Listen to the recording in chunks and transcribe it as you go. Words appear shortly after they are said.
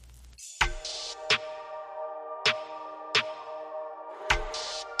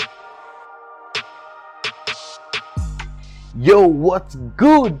Yo, what's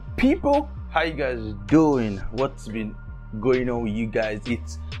good, people? How you guys doing? What's been going on with you guys?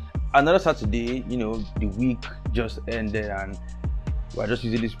 It's another Saturday. The week just ended, and we're just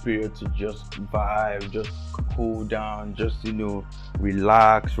using this period to just vibe, just cool down, just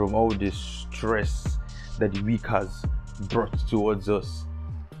relax from all the stress that the week has brought towards us.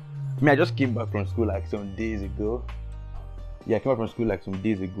 I just came back from school like some days ago. I came back from school like some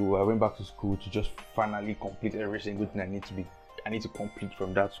days ago. I went back to school to just finally complete every single thing I need to complete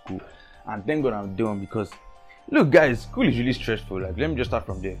from that school. And thank God I'm done, because look guys, school is really stressful. Like, let me just start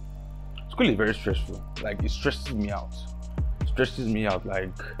from there. School is very stressful. Like, it stresses me out.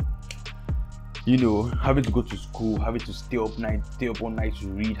 Like, having to go to school, having to stay up all night to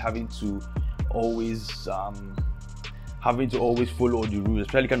read, having to always follow all the rules,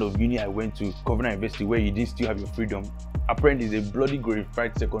 especially kind of uni I went to, Covenant University, where you didn't still have your freedom. Apparently it's a bloody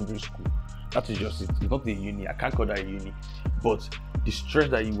glorified secondary school. That is just it. It's not a uni. I can't call that a uni. But the stress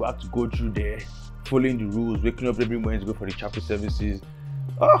that you have to go through there, following the rules, waking up every morning to go for the chapel services.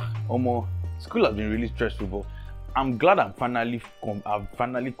 School has been really stressful, but I'm glad I've finally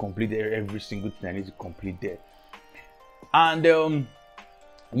completed every single thing I need to complete there. And I'm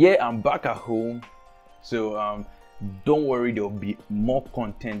back at home. So don't worry, there'll be more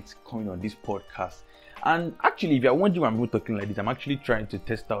content coming on this podcast. And actually, if you're wondering why I'm talking like this, I'm actually trying to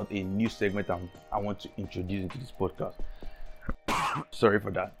test out a new segment I want to introduce into this podcast. Sorry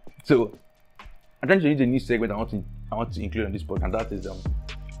for that. So I'm trying to introduce a new segment I want to include on this podcast, and that is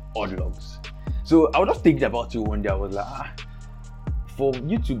Audlogs. So I was just thinking about it one day. I was like, for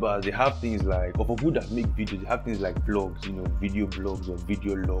YouTubers, they have things like, or for people that make videos, they have things like vlogs, video blogs or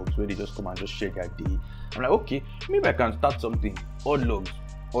video logs, where they just come and just share their day. I'm like, okay, maybe I can start something. Audlogs,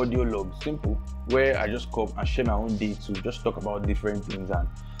 audio logs, simple, where I just come and share my own day to just talk about different things and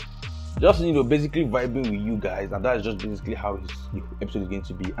just basically vibing with you guys. And that's just basically how the episode is going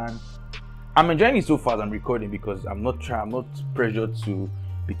to be. And I'm enjoying it so far as I'm recording, because I'm not pressured to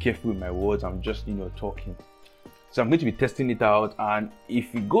be careful with my words. I'm just talking. So I'm going to be testing it out, and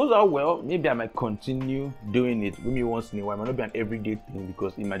if it goes out well, maybe I might continue doing it maybe once in a while. It might not be an everyday thing,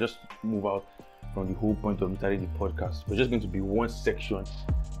 because it might just move out from the whole point of me starting the podcast. It's just going to be one section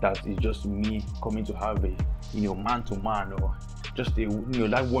that is just me coming to have a man to man, or just a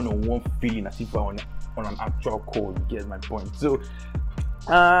that one-on-one feeling as if I'm on an actual call. You get my point. So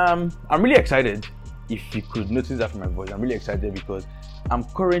I'm really excited. If you could notice that from my voice, I'm really excited because I'm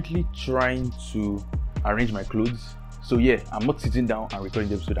currently trying to arrange my clothes. So I'm not sitting down and recording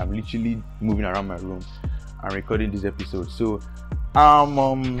the episode. I'm literally moving around my room and recording this episode. So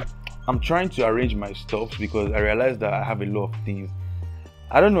I'm trying to arrange my stuff, because I realized that I have a lot of things.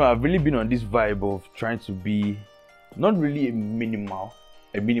 I don't know, I've really been on this vibe of trying to be not really a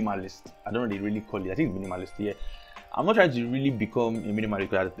minimalist. I don't really call it. I think minimalist. I'm not trying to really become a minimalist,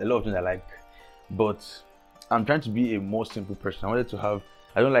 because a lot of things I like, but I'm trying to be a more simple person.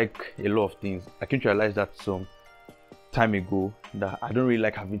 I don't like a lot of things. I came to realize that some time ago, that I don't really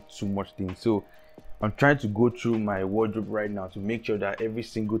like having too much things. So I'm trying to go through my wardrobe right now to make sure that every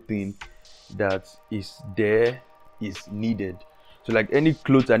single thing that is there is needed. So like any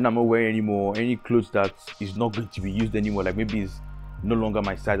clothes I'm not wearing anymore, any clothes that is not going to be used anymore, like maybe it's no longer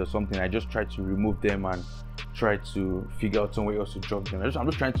my size or something, I just try to remove them and try to figure out somewhere else to drop them. I'm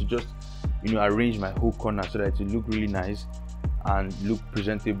just trying to arrange my whole corner so that it will look really nice and look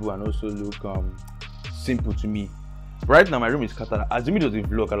presentable, and also look simple to me. Right now my room is scattered. As the middle of the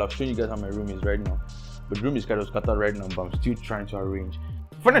vlog, I'll have shown you guys how my room is right now, but the room is kind of scattered right now, but I'm still trying to arrange.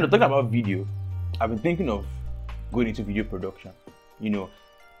 Finally, talking about video, I've been thinking of going into video production.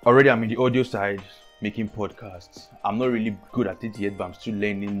 Already I'm in the audio side, making podcasts. I'm not really good at it yet, but I'm still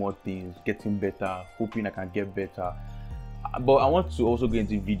learning more things, getting better, hoping I can get better. But I want to also get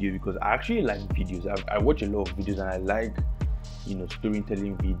into video, because I actually like videos. I watch a lot of videos, and I like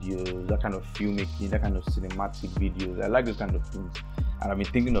storytelling videos, that kind of filmmaking, that kind of cinematic videos. I like those kind of things, and I've been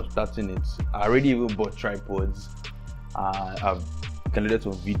thinking of starting it. I already even bought tripods. I've downloaded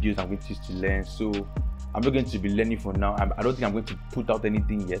some videos and ways to learn. So I'm not going to be learning for now. I don't think I'm going to put out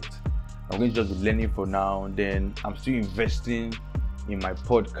anything yet. I'm going to just be learning for now. Then I'm still investing in my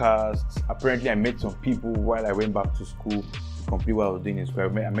podcasts. Apparently I met some people while I went back to school to complete what I was doing in school.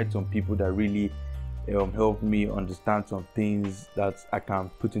 I met some people that really helped me understand some things that I can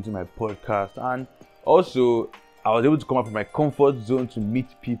put into my podcast. And also I was able to come out from my comfort zone to meet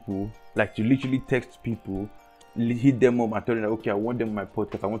people, like to literally text people, hit them up and tell them that, okay, I want them on my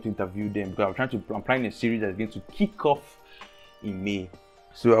podcast, I want to interview them, because I'm planning a series that's going to kick off in May.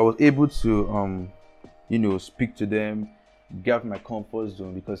 So I was able to speak to them, get out of my comfort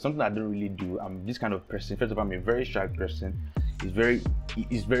zone, because something I don't really do. I'm this kind of person. First of all, I'm a very shy person.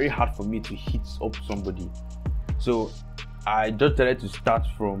 It's very hard for me to hit up somebody. So I just decided to start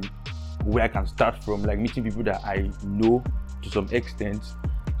from where I can start from, like meeting people that I know to some extent,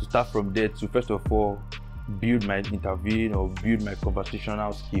 to start from there to first of all build my interviewing or build my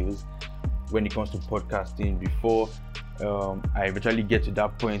conversational skills when it comes to podcasting before I eventually get to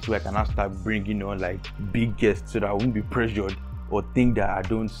that point where I can now start bringing on like big guests, so that I won't be pressured or think that I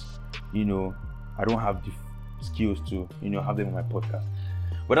don't have the skills to have them on my podcast.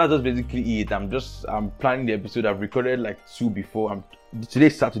 But that's just basically it. I'm planning the episode. I've recorded like 2 before.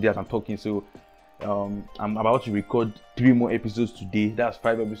 Today's Saturday as I'm talking, so I'm about to record 3 more episodes today. That's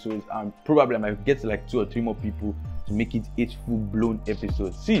 5 episodes, and probably I might get to like 2 or 3 more people to make it 8 full-blown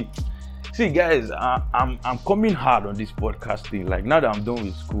episodes. See guys, I'm coming hard on this podcasting. Like, now that I'm done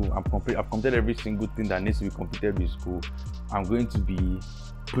with school, I've completed every single thing that needs to be completed with school. I'm going to be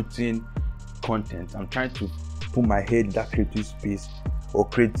putting content. I'm trying to put my head in that creative space or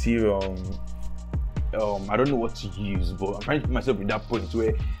creative I don't know what to use, but I'm trying to put myself in that point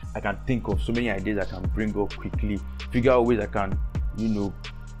where I can think of so many ideas I can bring up quickly, figure out ways I can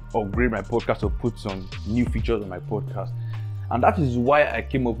upgrade my podcast or put some new features on my podcast. And that is why I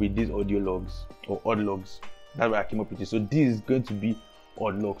came up with these audio logs or Audlogs. That's why I came up with it. So this is going to be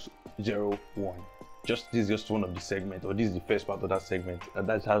Audlogs 01. This is just one of the segments, or this is the first part of that segment.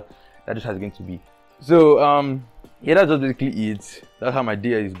 That's how it's going to be. So yeah, that's just basically it. That's how my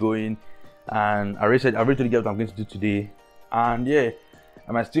day is going. And I already told you guys what I'm going to do today. And yeah,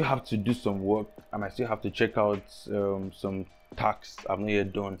 I might still have to do some work. I might still have to check out some tasks I've not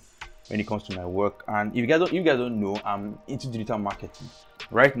yet done when it comes to my work. And if you guys don't know, I'm into digital marketing.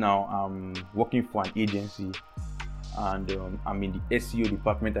 Right now, I'm working for an agency, and I'm in the SEO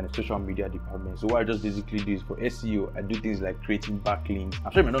department and the social media department. So what I just basically do is, for SEO, I do things like creating backlinks.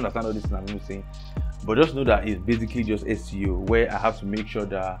 I'm sure you may not understand all this things I'm saying, but just know that it's basically just SEO, where I have to make sure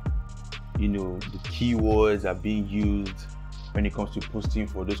that the keywords are being used when it comes to posting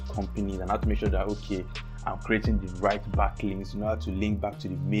for those companies, and I have to make sure that I'm creating the right backlinks in order to link back to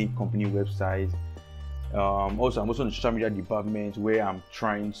the main company website. Also, I'm also in the social media department, where I'm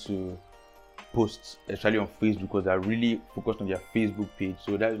trying to post, especially on Facebook, because I really focused on their Facebook page.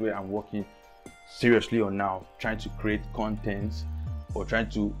 So that's where I'm working seriously on now, trying to create content or trying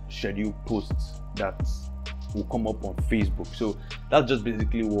to schedule posts that will come up on Facebook. So that's just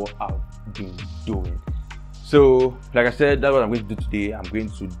basically what I've been doing. So like I said, that's what I'm going to do today. I'm going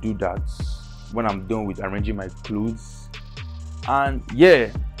to do that when I'm done with arranging my clothes. And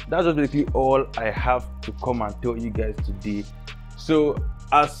yeah, that's just basically all I have to come and tell you guys today. So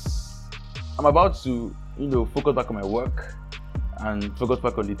as I'm about to focus back on my work and focus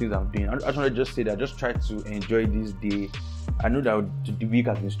back on the things I'm doing, I just want to just say that just try to enjoy this day. I know that the week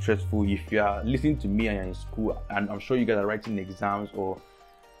has been stressful. If you are listening to me and you're in school, and I'm sure you guys are writing exams, or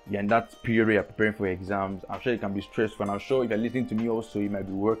you're in that period where you're preparing for exams, I'm sure it can be stressful. And I'm sure if you're listening to me also, you might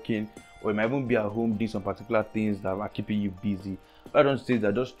be working, or you might even be at home doing some particular things that are keeping you busy. But I don't say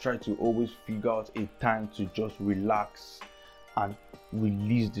that. Just try to always figure out a time to just relax and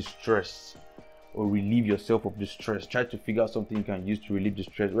release the stress, or relieve yourself of the stress. Try to figure out something you can use to relieve the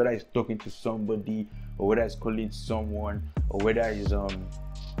stress, whether it's talking to somebody, or whether it's calling someone, or whether it's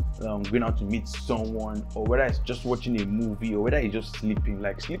going out to meet someone, or whether it's just watching a movie, or whether it's just sleeping.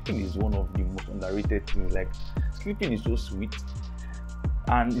 Like, sleeping is one of the most underrated things. Like, sleeping is so sweet,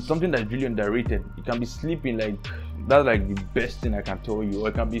 and it's something that's really underrated. You can be sleeping, like that's like the best thing I can tell you. Or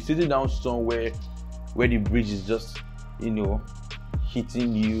you can be sitting down somewhere where the breeze is just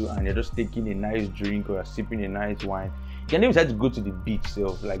hitting you, and you're just taking a nice drink, or you're sipping a nice wine. You can even decide to go to the beach.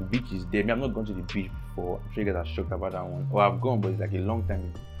 So like, beach is there. I'm not going to the beach before. I'm sure you guys are shocked about that one. Or I've gone, but it's like a long time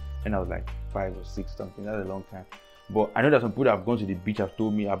ago, when I was like 5 or 6 something. That's a long time. But I know that some people that have gone to the beach have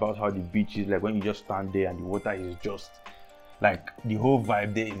told me about how the beach is like when you just stand there and the water is just like, the whole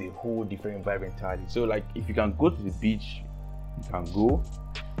vibe there is a whole different vibe entirely. So like, if you can go to the beach, you can go.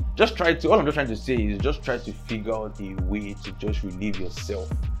 Just try to, all I'm just trying to say is just try to figure out a way to just relieve yourself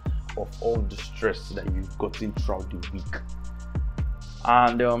of all the stress that you've gotten throughout the week.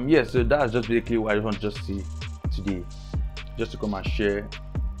 And yeah, so that's just basically what I just want to just say today. Just to come and share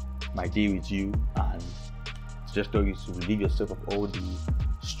my day with you, and to just tell you to relieve yourself of all the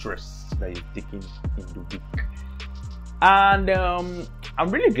stress that you've taken in the week. And I'm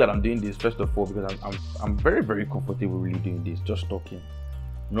really glad I'm doing this, first of all, because I'm very, very comfortable really doing this, just talking.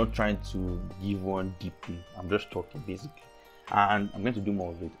 I'm not trying to give one deeply. I'm just talking basically, and I'm going to do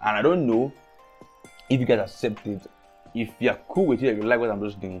more of it. And I don't know if you guys accept it. If you're cool with it, if you like what I'm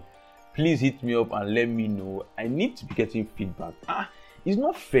just doing, please hit me up and let me know. I need to be getting feedback. It's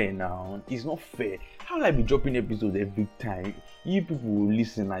not fair now. It's not fair. How will I be dropping episodes every time? You people will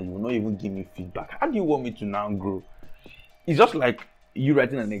listen and you will not even give me feedback. How do you want me to now grow? It's just like you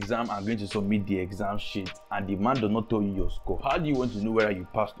writing an exam and going to submit the exam sheet and the man does not tell you your score. How do you want to know whether you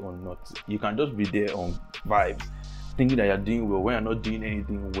passed or not? You can just be there on vibes, thinking that you're doing well when you're not doing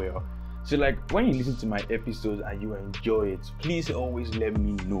anything well. So like when you listen to my episodes and you enjoy it, please always let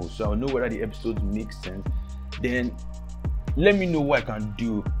me know so I'll know whether the episodes make sense. Then let me know what I can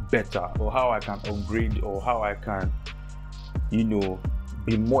do better, or how I can upgrade, or how I can,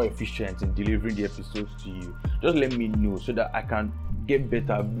 be more efficient in delivering the episodes to you. Just let me know so that I can get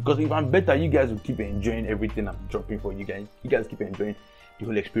better, because if I'm better, you guys will keep enjoying everything I'm dropping for you guys. You guys keep enjoying the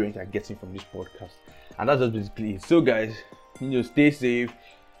whole experience I'm getting from this podcast. And that's just basically it. So guys, stay safe.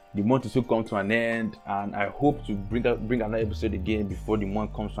 The month is still come to an end, and I hope to bring another episode again before the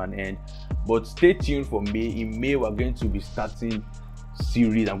month comes to an end. But stay tuned for May. In May, we're going to be starting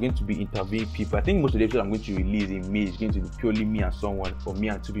series. I'm going to be interviewing people. I think most of the episodes I'm going to release in May is going to be purely me and someone, or me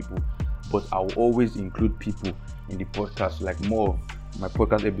and two people. But I will always include people in the podcast, like more of my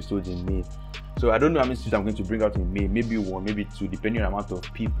podcast episodes in May. So I don't know how many series I'm going to bring out in May. Maybe one, maybe two, depending on the amount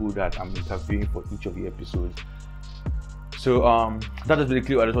of people that I'm interviewing for each of the episodes. So that is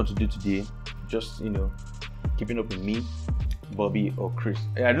basically what I just want to do today. Just keeping up with me, Bobby or Chris.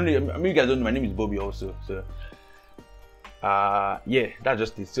 I don't know. I mean, you guys don't know my name is Bobby also. So yeah, that's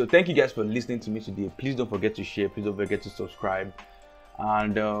just it. So thank you guys for listening to me today. Please don't forget to share. Please don't forget to subscribe,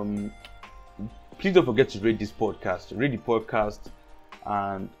 and please don't forget to rate this podcast. Rate the podcast,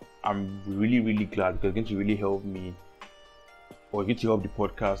 and I'm really glad because it's going to really help me, or get to help the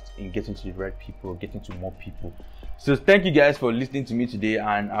podcast in getting to the right people, getting to more people. So thank you guys for listening to me today,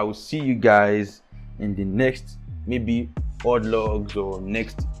 and I will see you guys in the next maybe Audlogs or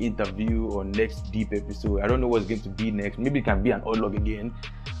next interview or next deep episode. I don't know what's going to be next. Maybe it can be an Audlog again,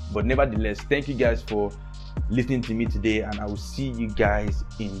 but nevertheless, thank you guys for listening to me today, and I will see you guys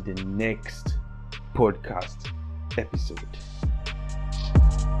in the next podcast episode.